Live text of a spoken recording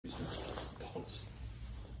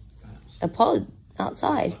A pod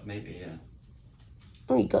outside? Maybe, yeah.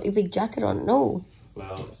 Oh, you got your big jacket on and all.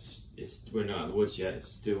 Well, we're not out of the woods yet. It's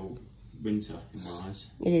still winter in my eyes.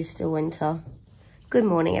 It is still winter. Good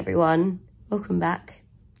morning, everyone. Welcome back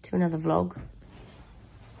to another vlog.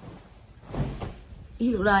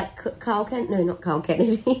 You look like Carl Kennedy. No, not Carl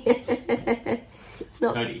Kennedy.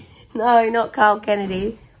 No, not Carl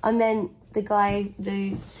Kennedy. I meant the guy,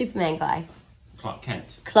 the Superman guy. Clark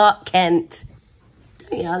Kent. Clark Kent.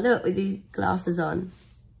 Yeah, look, with these glasses on.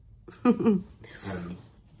 You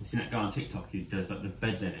seen that guy on TikTok who does like the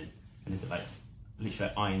bed linen and is it like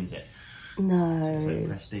literally irons it? No. So it's like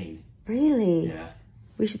pristine. Really? Yeah.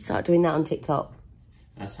 We should start doing that on TikTok.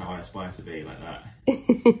 That's how I aspire to be, like that.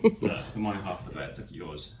 Look at my half of the bed. Look at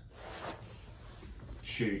yours.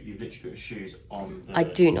 You literally put your shoes on the. I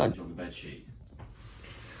do not. On the bed sheet.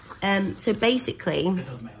 So basically,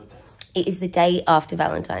 it is the day after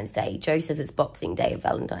Valentine's Day. Joe says it's Boxing Day of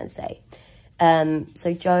Valentine's Day.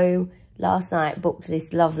 So Joe last night booked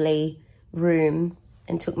this lovely room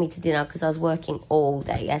and took me to dinner because I was working all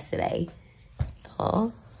day yesterday.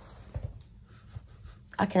 Oh,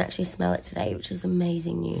 I can actually smell it today, which is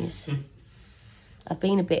amazing news. I've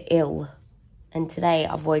been a bit ill, and today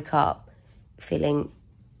I've woke up feeling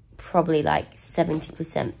probably like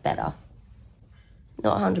 70% better.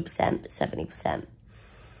 Not 100%, but 70%.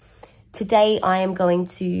 Today I am going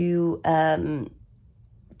to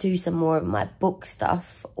do some more of my book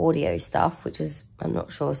stuff, audio stuff, which is, I'm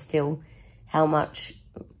not sure still how much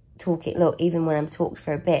talking. Look, even when I'm talked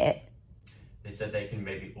for a bit. They said they can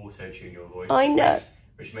maybe auto-tune your voice. I know.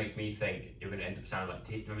 Which makes me think you're going to end up sounding like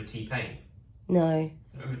remember T-Pain? No.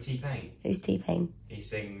 Remember T-Pain? Who's T-Pain? He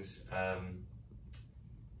sings,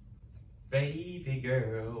 baby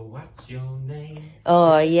girl, what's your name?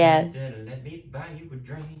 Oh, yeah. Let me buy you a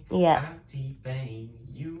drink. Yeah. I'm T-Pain,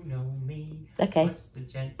 you know me. Okay. What's the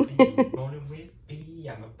chance of you rolling with me?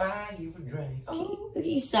 I'ma buy you a drink. Oh,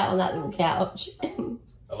 you sat on that little couch.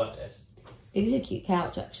 I like this. It is a cute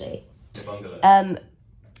couch, actually. The bungalow.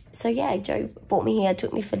 So yeah, Joe brought me here,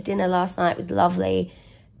 took me for dinner last night. It was lovely.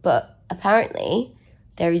 But apparently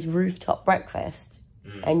there is rooftop breakfast.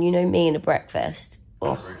 And you know me and a breakfast.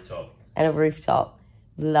 Oh. A rooftop. And a rooftop.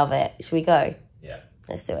 Love it. Should we go? Yeah.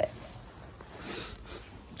 Let's do it.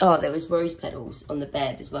 Oh, there was rose petals on the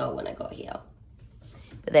bed as well when I got here.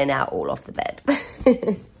 But they're now all off the bed. Do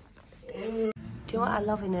you know what I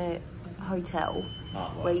love in a hotel?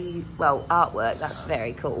 Artwork. Where you, well, artwork, that's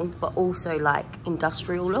very cool. But also like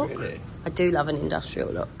industrial look. Really? I do love an industrial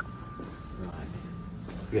look. Right.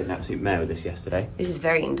 We had an absolute mare with this yesterday. This is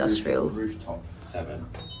very industrial. Rooftop 7.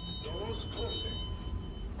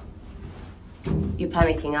 You're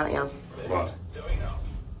panicking, aren't you? What?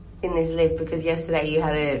 In this lift, because yesterday you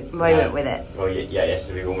had a moment with it. Well, yeah,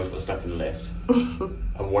 yesterday we almost got stuck in the lift.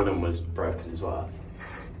 And one of them was broken as well.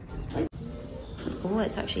 Oh,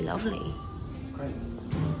 it's actually lovely. Great.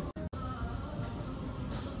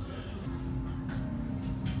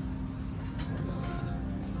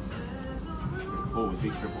 Oh, with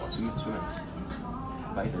big for what? Swimmers.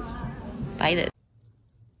 Bathers. Bathers.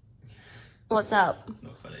 What's up? It's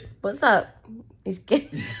not funny. What's up? He's good.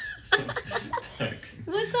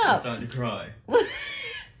 What's up? I'm starting to cry.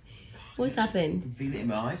 What's happened? I can feel it in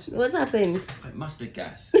my eyes. What's happened? It's like mustard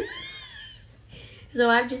gas. So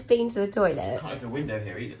I've just been to the toilet. I can't open a window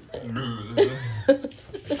here either. I can't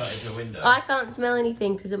open a window. I can't smell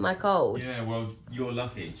anything because of my cold. Yeah, well, you're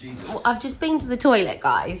lucky. Jesus. Well, I've just been to the toilet,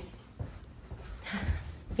 guys.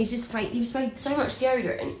 He's just sprayed. You've sprayed so much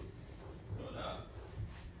deodorant.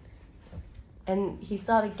 And he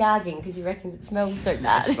started gagging because he reckons it smells so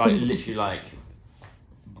bad. It's like literally like.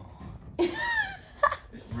 It's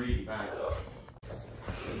really bad.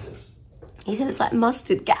 He said it's like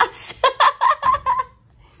mustard gas.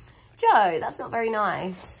 Joe, that's not very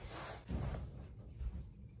nice.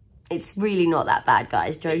 It's really not that bad,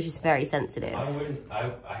 guys. Joe's just very sensitive. I wouldn't.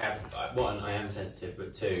 One, I am sensitive,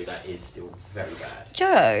 but two, that is still very bad.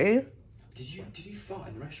 Joe. Did you fart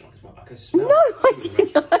in the restaurant as well? I could smell. No, I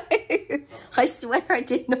did not. I swear I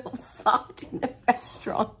did not fart in the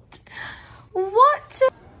restaurant. What?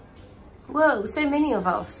 Whoa, so many of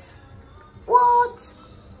us. What?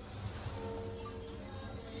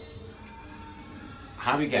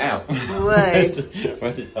 How do we get out? Whoa.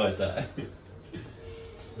 Oh, is that?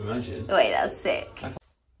 Imagine. Wait, that's sick.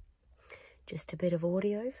 Just a bit of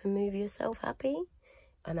audio for Move Yourself Happy.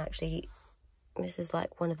 This is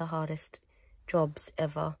like one of the hardest jobs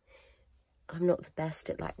ever. I'm not the best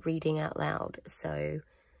at like reading out loud, so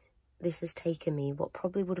this has taken me what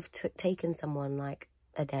probably would have taken someone like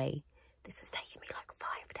a day. This has taken me like 5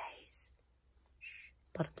 days.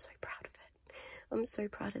 But I'm so proud of it. I'm so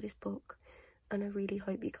proud of this book, and I really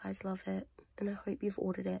hope you guys love it, and I hope you've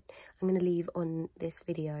ordered it. I'm going to leave on this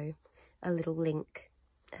video a little link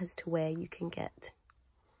as to where you can get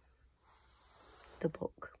the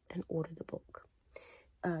book and order the book.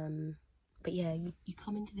 But yeah, you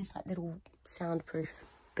come into this like little soundproof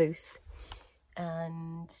booth,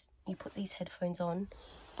 and you put these headphones on,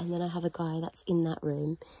 and then I have a guy that's in that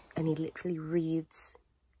room, and he literally reads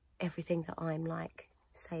everything that I'm like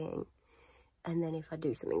saying, and then if I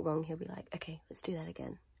do something wrong, he'll be like, okay, let's do that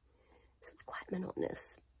again. So it's quite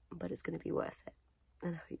monotonous, but it's going to be worth it,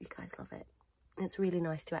 and I hope you guys love it. And it's really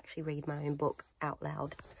nice to actually read my own book out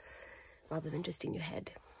loud rather than just in your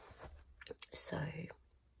head. So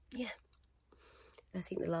yeah, I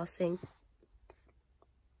think the last thing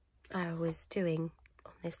I was doing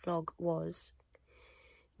on this vlog was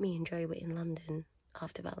me and Joe were in London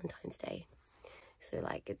after Valentine's Day. So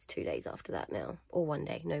like it's 2 days after that now, or 1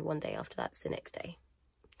 day. No, 1 day after that's the next day.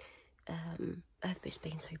 I've just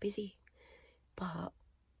been so busy. But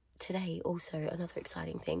today also another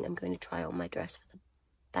exciting thing. I'm going to try on my dress for the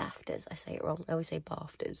Baftas. I say it wrong. I always say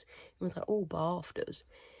Baftas. Everyone's like, oh, Baftas.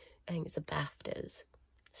 I think it's the Baftas.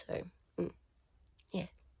 So yeah,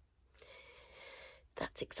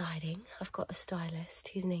 that's exciting. I've got a stylist.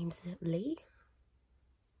 His name's Lee.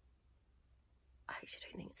 I actually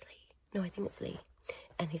don't think it's Lee. No, I think it's Lee.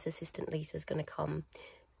 And his assistant Lisa's going to come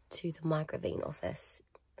to the microvine office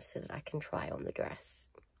so that I can try on the dress,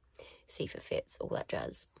 see if it fits, all that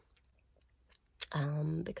jazz.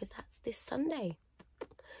 Because that's this Sunday,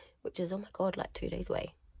 which is, oh my God, like 2 days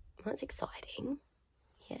away. That's exciting.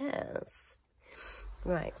 Yes.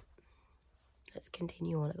 Right. Let's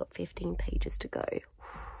continue on. I've got 15 pages to go.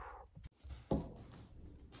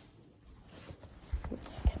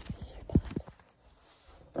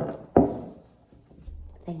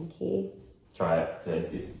 Thank you. Try it. So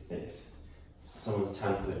it's someone's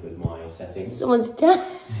tampered with my settings. Someone's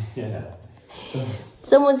Yeah.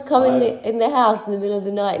 Someone's come in the house in the middle of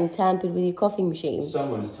the night and tampered with your coffee machine.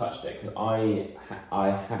 Someone's touched it because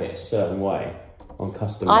I had it a certain way on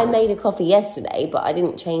custom. I made a coffee yesterday, but I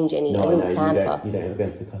didn't change any. No, I didn't tamper. You don't ever go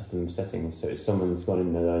into the custom settings, so it's someone's gone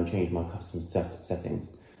in there and changed my custom settings.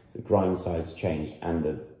 So the grind size changed, and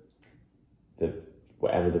the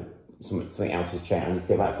something else has changed. I need to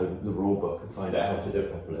go back to the rule book and find out how to do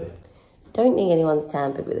it properly. Don't think anyone's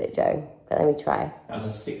tampered with it, Joe. But let me try. That was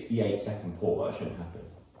a 68-second pour. That shouldn't happen.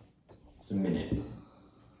 It's a minute.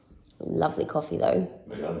 Lovely coffee though.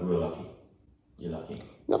 We're real lucky. You're lucky.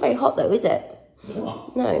 Not very hot though, is it? Is it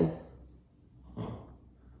not? No. Oh.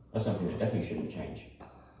 That's something that definitely shouldn't change.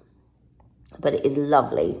 But it is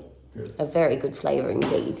lovely. Good. A very good flavour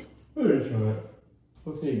indeed. I'm going to try it.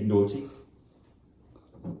 I'm feeling naughty.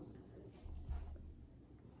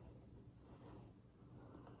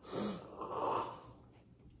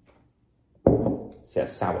 See,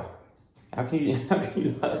 that's sour. How can you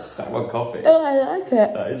like sour coffee? Oh, I like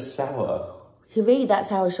it. That is sour. To me, that's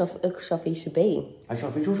how a coffee should be. A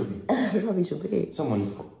coffee should be. A coffee should be. Someone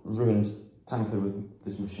tampered with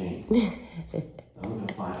this machine. I'm going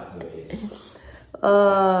to find out who it is.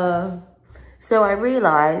 So I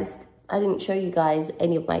realised I didn't show you guys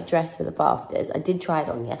any of my dress for the Baftas. I did try it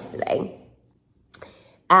on yesterday.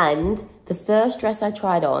 And the first dress I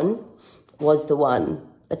tried on was the one.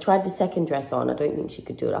 I tried the second dress on. I don't think she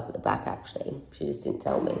could do it up at the back, actually. She just didn't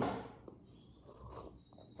tell me.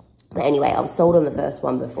 But anyway, I was sold on the first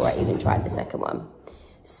one before I even tried the second one.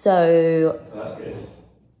 So, That's good.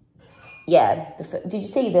 Yeah. Did you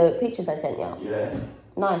see the pictures I sent you? Yeah.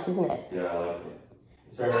 Nice, isn't it? Yeah, I like it.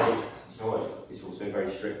 It's very, it's also very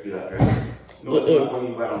strictly, that dress. Not It is. Not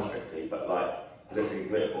when you wear on strictly, but like, it looks like a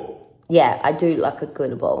glitter ball. Yeah, I do like a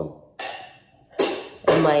glitter ball.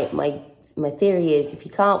 And my theory is, if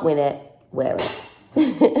you can't win it, wear it.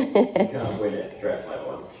 You can't win it, dress like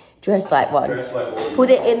one. Dress like one. Dress like one. Put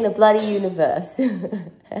it in the bloody universe.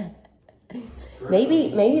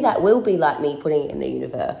 maybe that will be like me putting it in the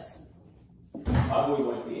universe. I've always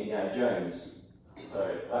wanted to be Indiana Jones,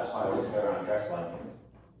 so that's why I always go around dressed like him.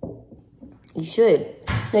 You should.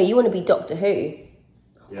 No, you want to be Doctor Who.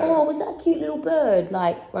 Yeah. Oh, was that a cute little bird,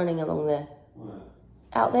 like, running along there? What?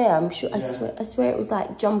 Out there, I'm sure. Yeah. I swear it was,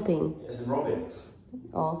 like, jumping. It's a robin.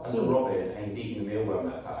 Oh, That's a robin, and he's eating the mealworm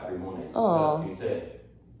that pat every morning. Oh. Can you see it?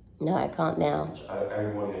 No, I can't now.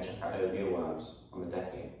 Every morning I check out those mealworms on the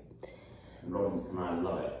decking. And robins come around and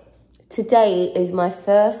love it. Today is my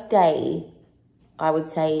first day, I would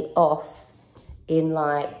say, off in,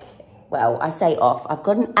 like, well, I say off. I've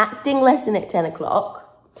got an acting lesson at 10 o'clock.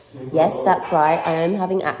 Yes, that's right. I am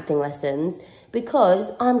having acting lessons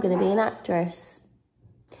because I'm going to be an actress.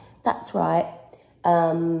 That's right.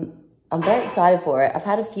 I'm very excited for it. I've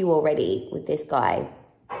had a few already with this guy.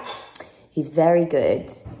 He's very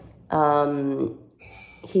good.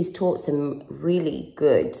 He's taught some really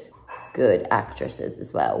good actresses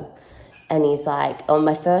as well. And he's like, on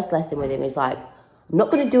my first lesson with him, he's like, I'm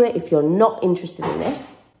not going to do it if you're not interested in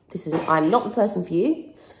this. I'm not the person for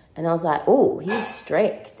you. And I was like, oh, he's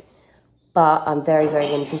strict. But I'm very, very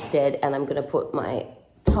interested, and I'm going to put my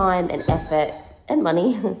time and effort and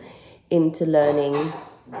money into learning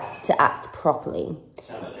to act properly.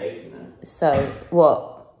 Sound like Jason then. So,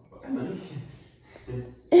 what?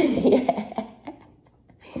 Yeah.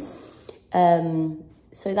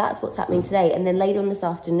 So that's what's happening today. And then later on this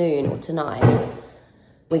afternoon or tonight,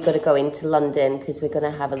 we got to go into London because we're going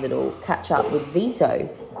to have a little catch up with Vito.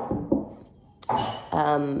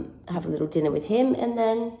 Have a little dinner with him, and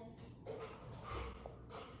then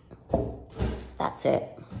that's it,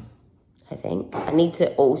 I think. I need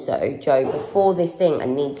to also, Joe, before this thing, I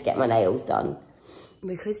need to get my nails done.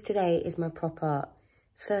 Because today is my proper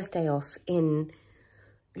first day off in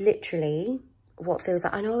literally what feels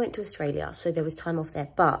like, I know I went to Australia, so there was time off there,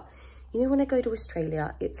 but you know when I go to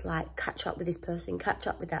Australia, it's like catch up with this person, catch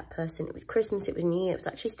up with that person. It was Christmas, it was New Year, it was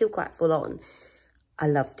actually still quite full on. I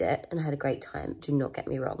loved it and I had a great time, do not get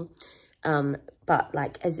me wrong. But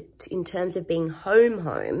like in terms of being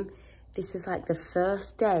home, this is like the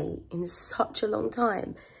first day in such a long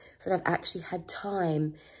time that I've actually had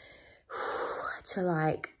time to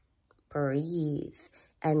like breathe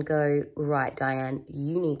and go, right, Diane,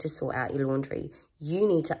 you need to sort out your laundry. You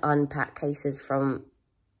need to unpack cases from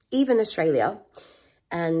even Australia.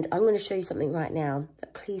 And I'm going to show you something right now.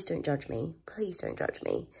 Please don't judge me. Please don't judge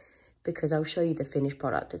me, because I'll show you the finished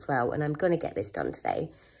product as well. And I'm going to get this done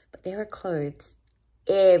today. But there are clothes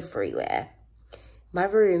everywhere. My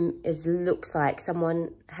room looks like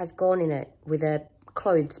someone has gone in it with a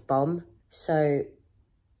clothes bomb. So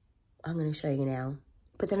I'm going to show you now.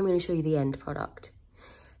 But then I'm going to show you the end product.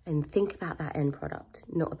 And think about that end product,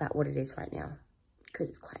 not about what it is right now, because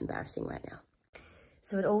it's quite embarrassing right now.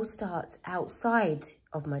 So it all starts outside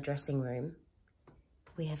of my dressing room.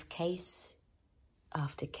 We have case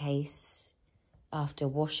after case, after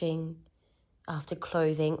washing, after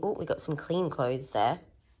clothing. Oh, we got some clean clothes there.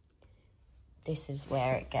 This is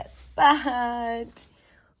where it gets bad.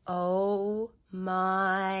 Oh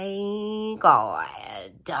my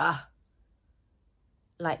God.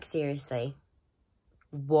 Like, seriously,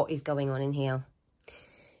 what is going on in here?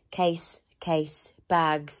 Case,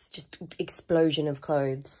 bags, just explosion of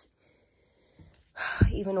clothes.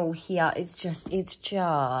 Even all here, it's just,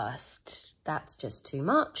 that's just too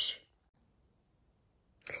much.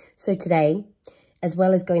 So today, as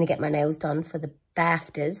well as going to get my nails done for the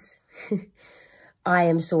Baftas, I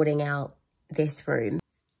am sorting out this room.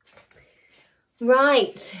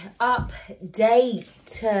 Right, update.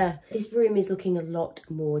 This room is looking a lot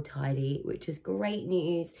more tidy, which is great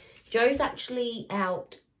news. Joe's actually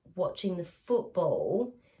out watching the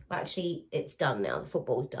football. Well, actually, it's done now. The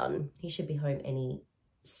football's done. He should be home any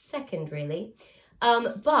second, really.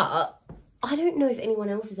 But I don't know if anyone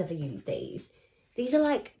else has ever used these. These are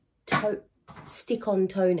like stick-on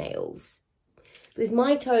toenails. Because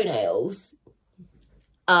my toenails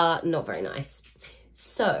are not very nice.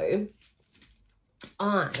 So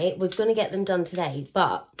I was going to get them done today,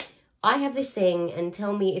 but I have this thing, and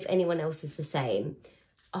tell me if anyone else is the same.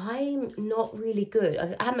 I'm not really good.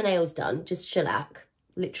 I had my nails done, just shellac,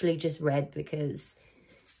 literally just red, because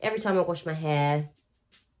every time I wash my hair,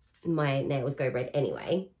 my nails go red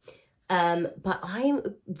anyway. But I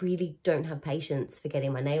really don't have patience for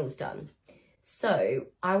getting my nails done. So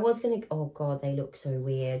I was going to, oh God, they look so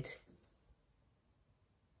weird.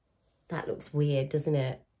 That looks weird, doesn't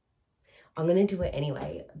it? I'm going to do it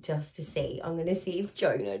anyway, just to see. I'm going to see if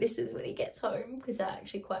Joe notices when he gets home, because they're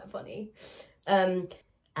actually quite funny. And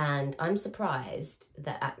I'm surprised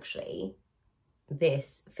that actually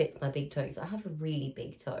this fits my big toe. So I have a really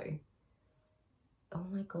big toe. Oh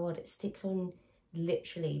my God, it sticks on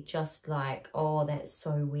literally just like, oh, that's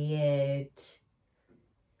so weird.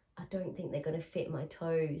 I don't think they're going to fit my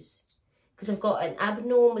toes, because I've got an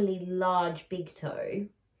abnormally large big toe,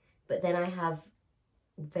 but then I have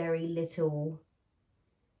very little,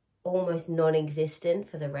 almost non-existent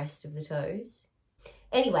for the rest of the toes.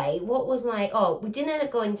 Anyway, what was my, oh, we didn't end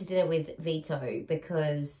up going to dinner with Vito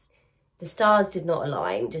because the stars did not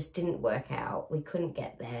align, just didn't work out. We couldn't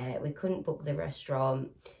get there, we couldn't book the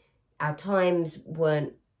restaurant, our times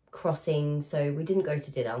weren't crossing, so we didn't go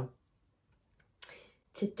to dinner.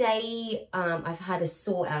 Today, I've had a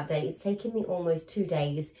sort out day. It's taken me almost 2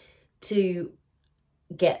 days to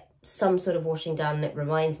get some sort of washing done. It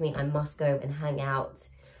reminds me I must go and hang out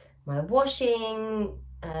my washing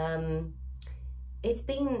It's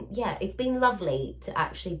been lovely to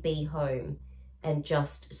actually be home and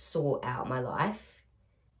just sort out my life,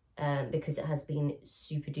 because it has been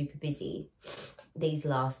super duper busy these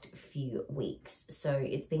last few weeks. So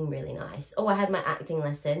it's been really nice. Oh, I had my acting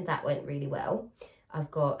lesson. That went really well.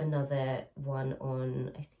 I've got another one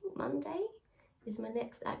on, I think Monday is my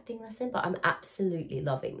next acting lesson, but I'm absolutely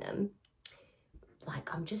loving them.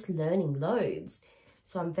 Like, I'm just learning loads.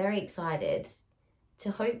 So I'm very excited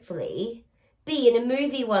to hopefully be in a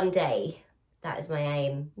movie one day. That is my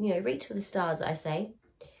aim. You know, reach for the stars, I say.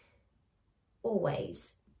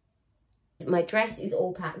 Always. My dress is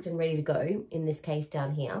all packed and ready to go, in this case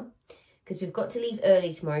down here, because we've got to leave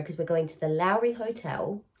early tomorrow because we're going to the Lowry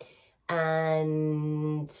Hotel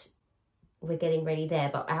and we're getting ready there.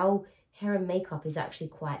 But our hair and makeup is actually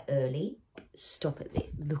quite early. Stop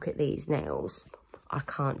it. Look at these nails. I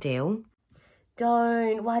can't deal.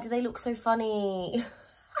 Don't. Why do they look so funny?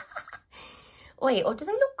 Wait, or do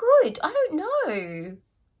they look good? I don't know.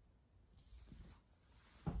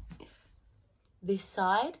 This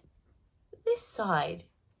side. This side.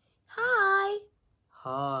 Hi.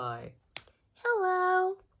 Hi.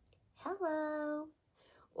 Hello. Hello.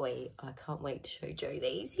 Wait, I can't wait to show Joe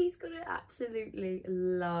these. He's gonna absolutely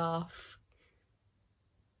laugh.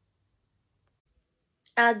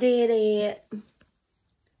 I did it.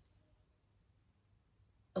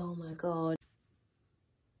 Oh my God.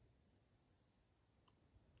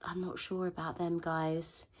 I'm not sure about them,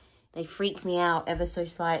 guys. They freak me out ever so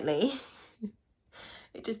slightly.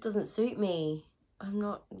 It just doesn't suit me. I'm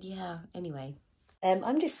not, yeah, anyway.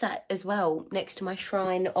 I'm just sat as well next to my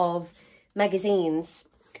shrine of magazines.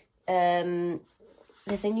 There's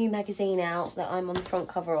a new magazine out that I'm on the front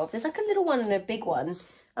cover of. There's like a little one and a big one.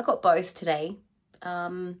 I got both today.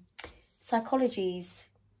 Psychology's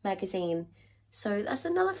magazine. So that's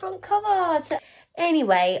another front cover.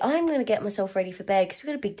 Anyway, I'm going to get myself ready for bed because we've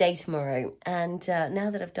got a big day tomorrow. And now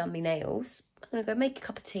that I've done my nails, I'm going to go make a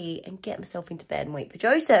cup of tea and get myself into bed and wait for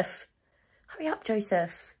Joseph. Hurry up,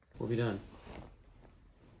 Joseph. What have you done?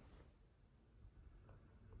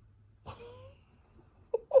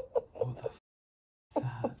 What the f is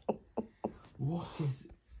that? What is...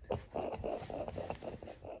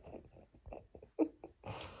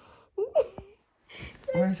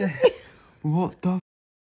 Where is it? What the...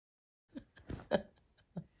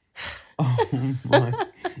 Oh my...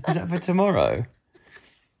 Is that for tomorrow?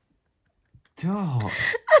 Dog.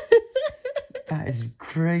 That is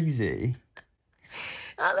crazy.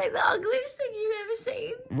 Aren't they the ugliest thing you've ever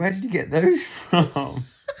seen? Where did you get those from?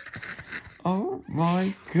 Oh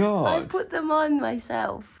my God. I put them on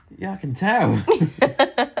myself. Yeah, I can tell.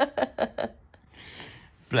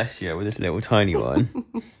 Bless you with this little tiny one.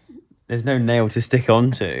 There's no nail to stick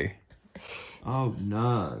onto. Oh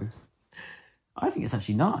no. I think it's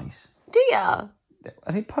actually nice. Do ya?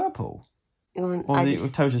 Are they purple? Or I the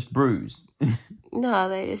toes just bruised? No,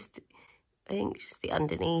 they just... I think it's just the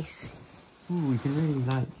underneath. Ooh, you can really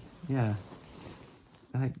like... Yeah.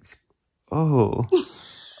 Like... Oh.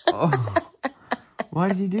 Oh. Why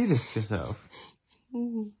did you do this to yourself?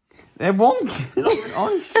 They're wonky.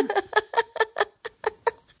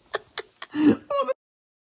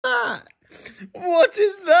 What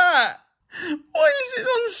is that? Why is it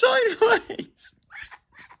on sideways?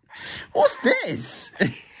 What's this? What?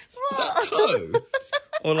 Is that toe?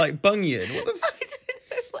 Or like bunion? What the I don't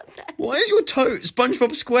know what that is. Why is your toe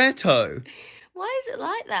SpongeBob square toe? Why is it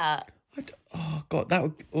like that? Oh God, that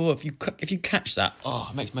would... Oh, if you catch that, oh,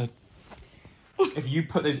 it makes my... If you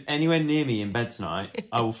put those anywhere near me in bed tonight,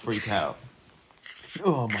 I will freak out.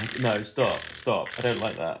 Oh my... No, stop. I don't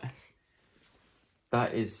like that.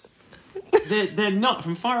 That is... They're not...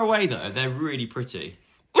 From far away, though, they're really pretty.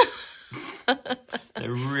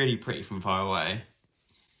 They're really pretty from far away.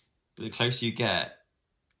 But the closer you get,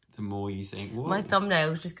 the more you think, whoa. My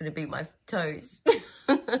thumbnail's just going to be my toes.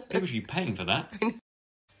 People should be paying for that.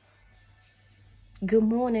 Good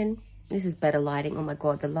morning. This is better lighting. Oh my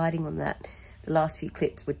God, the lighting on the last few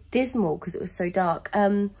clips were dismal because it was so dark.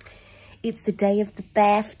 It's the day of the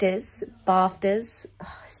Baftas. Baftas.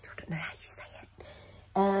 Oh, I still don't know how you say it.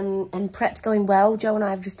 And prep's going well. Joe and I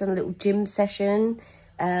have just done a little gym session.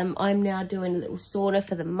 I'm now doing a little sauna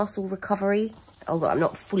for the muscle recovery. Although I'm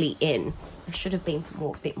not fully in. I should have been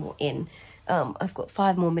a bit more in. I've got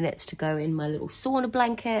 5 more minutes to go in my little sauna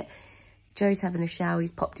blanket. Joe's having a shower.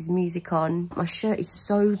 He's popped his music on. My shirt is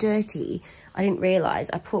so dirty. I didn't realise.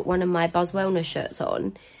 I put one of my Buswellness shirts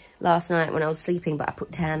on last night when I was sleeping, but I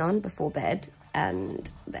put tan on before bed, and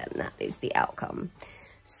then that is the outcome.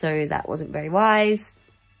 So that wasn't very wise.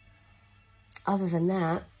 Other than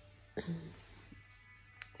that,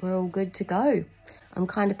 we're all good to go. I'm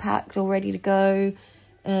kind of packed, all ready to go.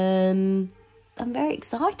 I'm very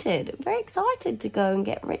excited. I'm very excited to go and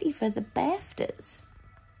get ready for the Baftas.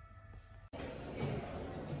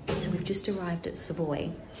 So we've just arrived at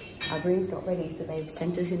Savoy. Our room's not ready, so they've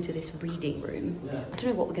sent us into this reading room. Yeah. I don't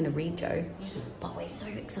know what we're going to read, Joe, but we're so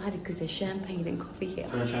excited because there's champagne and coffee here.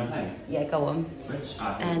 Want champagne? Yeah, go on.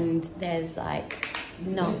 And there's like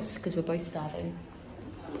nuts because we're both starving.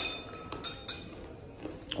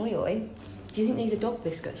 Oi, oi. Do you think these are dog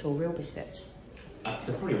biscuits or real biscuits?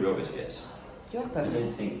 They're probably real biscuits. Do you reckon? I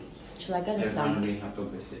don't think. Shall I get some? Randomly have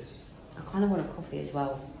dog biscuits. I kind of want a coffee as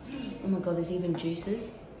well. Oh my god, there's even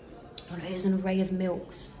juices. Oh no, there's an array of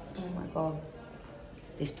milks. Oh my god.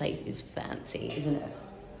 This place is fancy, isn't it?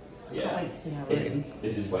 Yeah. Can't wait to see our room.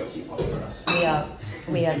 This is way too hot for us.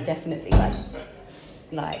 We are definitely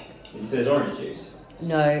like. There's orange juice.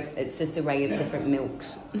 No, it's just an array of different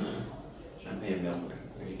milks. Champagne and milk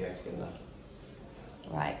really go together.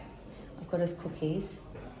 Right, I've got us cookies.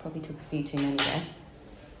 Probably took a few too many there.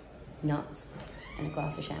 Nuts and a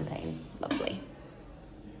glass of champagne. Lovely.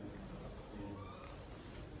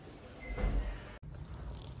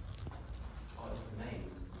 Oh, it's amazing.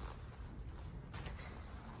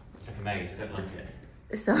 It's like a maze, I don't like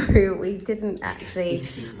it. So we didn't actually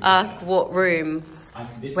ask what room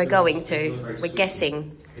we're going to. We're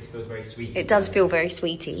guessing. This feels very sweet. It does feel very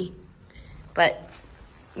sweety. But,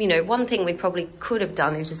 you know, one thing we probably could have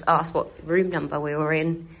done is just ask what room number we were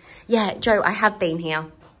in. Yeah, Joe, I have been here.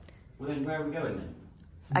 Well, then where are we going then?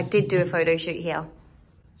 I did do a photo shoot here.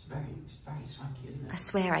 It's very swanky, isn't it? I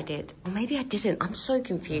swear I did. Or maybe I didn't. I'm so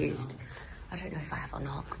confused. I don't know if I have or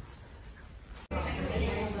not.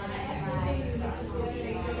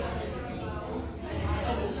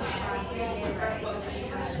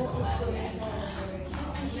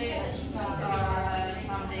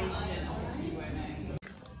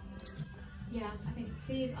 Yeah, I think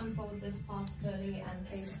please unfold this pass fully and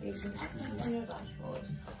please leave them on your dashboard.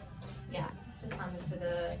 Yeah, just hand this to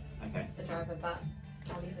the driver, but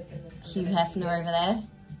I'll leave this in this. Hugh Hefner over there.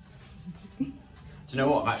 Do you know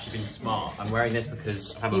what? I've actually been smart. I'm wearing this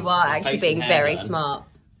because you are actually being very smart.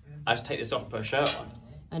 I just take this off and put a shirt on.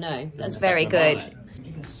 I know, that's very good.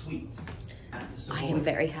 Sweet. I am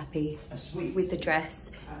very happy with the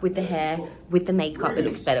dress, with the hair, with the makeup. It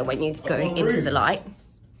looks better when you go into the light.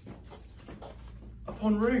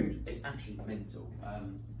 Upon room, it's actually mental.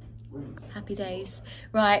 Happy days.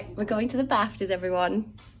 Right, we're going to the Baftas,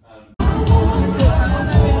 everyone.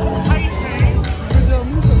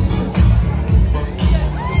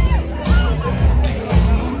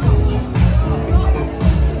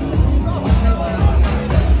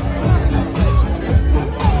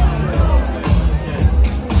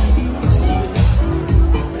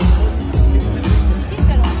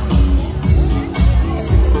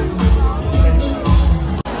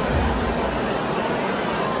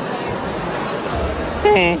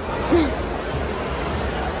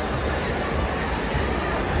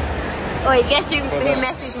 Oh, guess who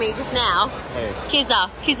messaged me just now? Hey. Kizza.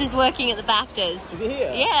 Kizza's working at the Baftas. Is he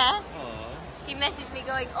here? Yeah. Aww. He messaged me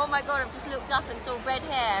going, oh my god, I've just looked up and saw red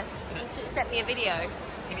hair. And he sent me a video.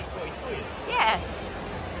 Can he spot you? Saw you? Yeah.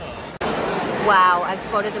 Aww. Wow, I've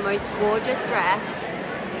spotted the most gorgeous dress.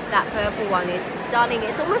 That purple one is stunning.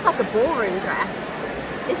 It's almost like a ballroom dress,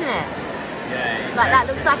 isn't it? Yeah. Like that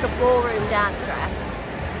looks like a ballroom dance dress.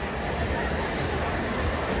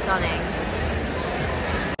 Stunning.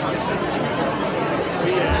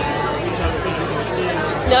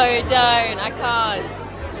 No, don't. I can't.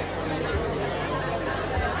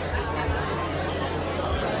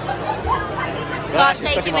 Can't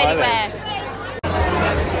take him anywhere.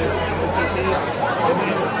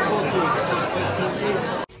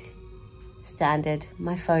 Standard.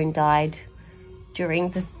 My phone died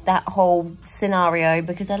during that whole scenario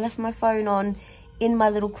because I left my phone on in my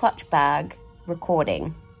little clutch bag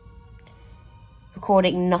recording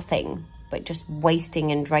nothing but just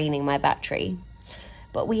wasting and draining my battery.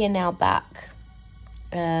 But we are now back.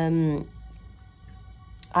 I've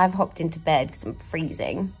hopped into bed because I'm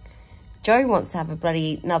freezing. Joe wants to have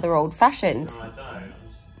another old-fashioned. No, I don't. I'm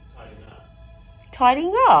just tidying up.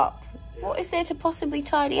 Tidying up? Yeah. What is there to possibly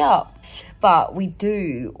tidy up? But we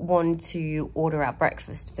do want to order our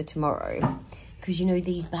breakfast for tomorrow. Because, you know,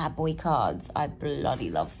 these bad boy cards, I bloody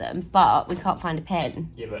love them. But we can't find a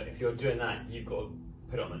pen. Yeah, but if you're doing that, you've got to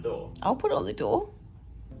put it on the door. I'll put it on the door.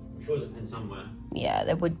 I'm sure there's a pen somewhere. Yeah,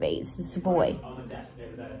 there would be. It's the Savoy. On the desk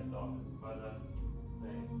over there, by the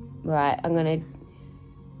thing. Right, I'm gonna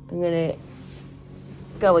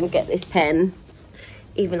go and get this pen,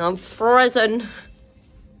 even though I'm frozen.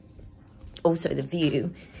 Also, the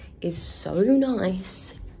view is so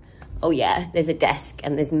nice Oh yeah, there's a desk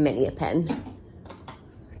and there's many a pen.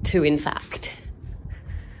 2 in fact.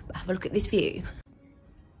 But have a look at this view.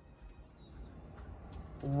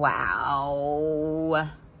 Wow.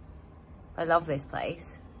 I love this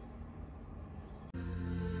place.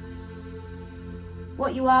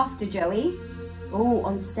 What you after, Joey? Oh,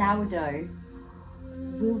 on sourdough.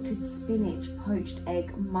 Wilted spinach, poached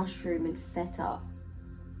egg, mushroom and feta.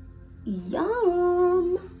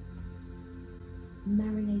 Yum!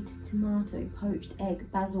 Marinated tomato, poached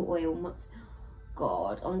egg, basil oil,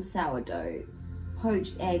 God, on sourdough.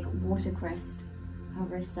 Poached egg, watercress,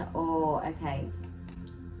 harissa. Oh, okay.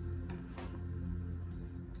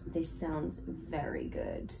 This sounds very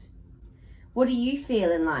good. What are you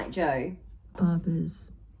feeling like, Joe? Barber's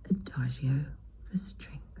Adagio for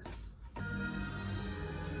strings.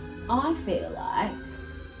 I feel like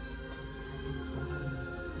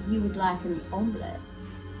you would like an omelette.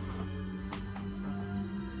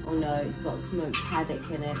 Oh no, it's got smoked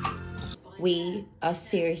haddock in it. We are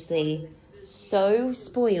seriously so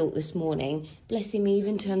spoiled this morning. Bless him, he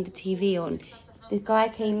even turned the TV on. The guy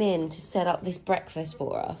came in to set up this breakfast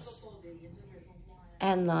for us.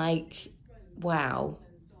 And like, wow.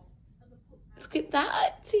 Look at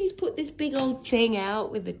that. He's put this big old thing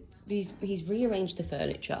out with the, he's rearranged the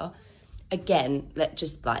furniture. Again, let's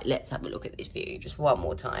have a look at this view just one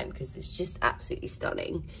more time because it's just absolutely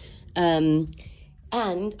stunning. And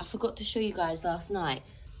I forgot to show you guys last night.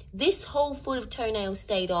 This whole foot of toenail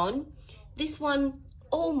stayed on. This one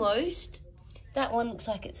almost. That one looks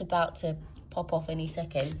like it's about to pop off any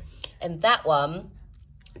second. And that one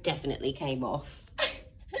definitely came off.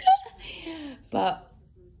 But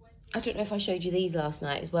I don't know if I showed you these last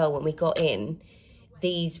night as well when we got in.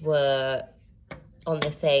 These were on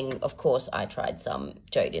the thing. Of course, I tried some.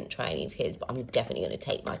 Joe didn't try any of his, but I'm definitely going to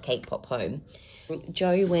take my cake pop home.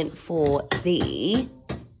 Joe went for the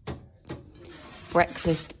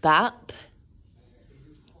breakfast bap.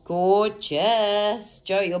 Gorgeous.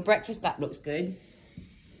 Joe, your breakfast bap looks good.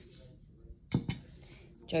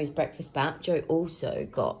 Joe's breakfast bap. Joe also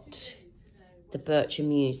got the Bircher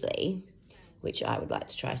muesli, which I would like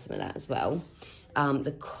to try some of that as well.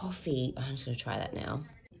 The coffee, I'm just going to try that now.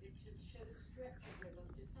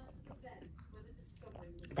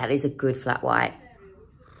 That is a good flat white.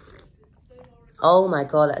 Oh my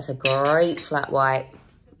God, that's a great flat white.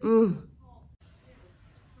 Joe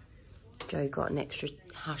got an extra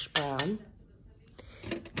hash brown.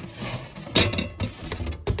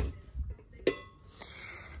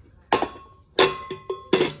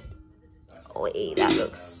 Oh, that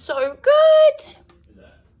looks so good.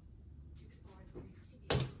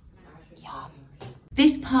 Yum.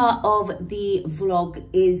 This part of the vlog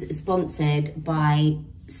is sponsored by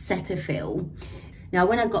Cetaphil. Now,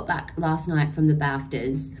 when I got back last night from the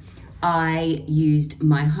Baftas, I used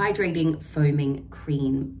my hydrating foaming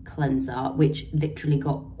cream cleanser, which literally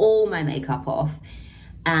got all my makeup off.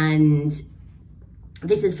 And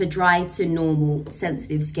this is for dry to normal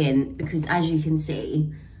sensitive skin, because as you can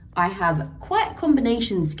see, I have quite a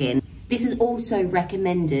combination skin. This is also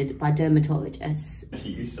recommended by dermatologists.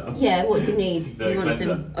 Use some. Yeah, what do you need? The you want cleanser.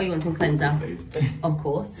 some? Oh, you want some cleanser? Please. Of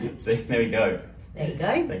course. See, there we go. There you go.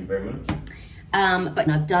 Thank you very much. But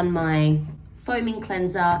I've done my foaming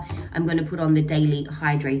cleanser. I'm going to put on the daily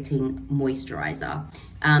hydrating moisturizer.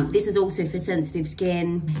 This is also for sensitive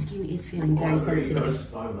skin. My skin is feeling very sensitive.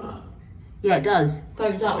 Yeah, it does.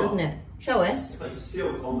 Foams up, doesn't it? Show us. It's like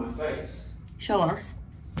silk on my face. Show us.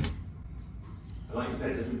 And like you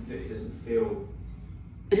said, it doesn't feel.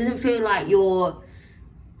 It doesn't feel like you're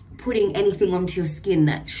putting anything onto your skin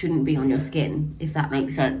that shouldn't be on your skin, if that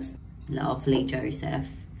makes sense. Lovely, Joseph.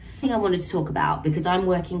 Thing I wanted to talk about, because I'm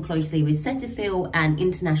working closely with Cetaphil and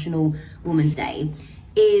International Women's Day,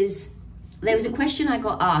 is there was a question I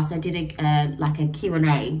got asked. I did a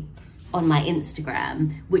Q&A on my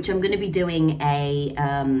Instagram, which I'm going to be doing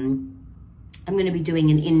an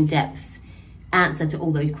in-depth answer to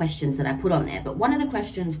all those questions that I put on there. But one of the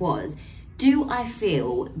questions was, do I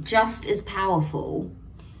feel just as powerful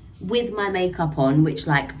with my makeup on, which,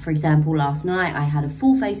 like, for example, last night I had a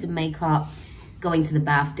full face of makeup going to the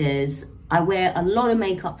Baftas. I wear a lot of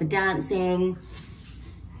makeup for dancing.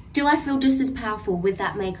 Do I feel just as powerful with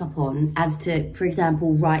that makeup on as to, for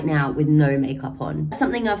example, right now with no makeup on?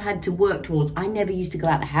 Something I've had to work towards. I never used to go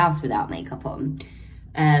out the house without makeup on,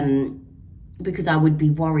 because I would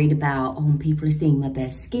be worried about, oh, people are seeing my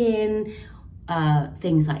bare skin,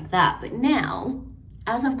 things like that. But now,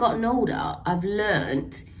 as I've gotten older, I've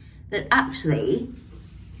learned that actually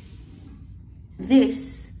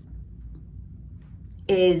this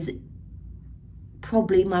is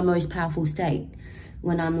probably my most powerful state,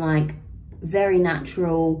 when I'm like very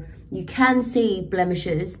natural, You can see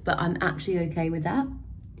blemishes, but I'm actually okay with that.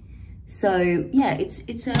 So yeah, it's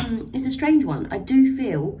a strange one. I do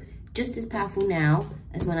feel just as powerful now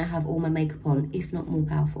as when I have all my makeup on, if not more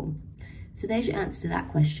powerful. So there's your answer to that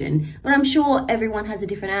question. But I'm sure everyone has a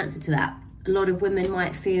different answer to that. A lot of women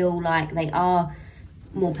might feel like they are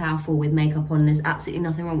more powerful with makeup on. There's absolutely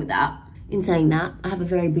nothing wrong with that. In saying that, I have a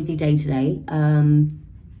very busy day today.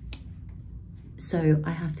 So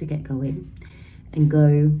I have to get going and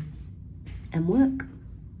go and work.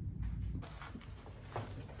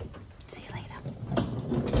 See you later.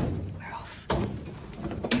 We're off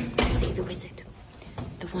to see the wizard,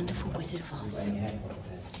 the wonderful Wizard of Oz.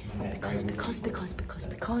 Because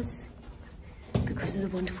of the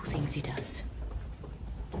wonderful things he does.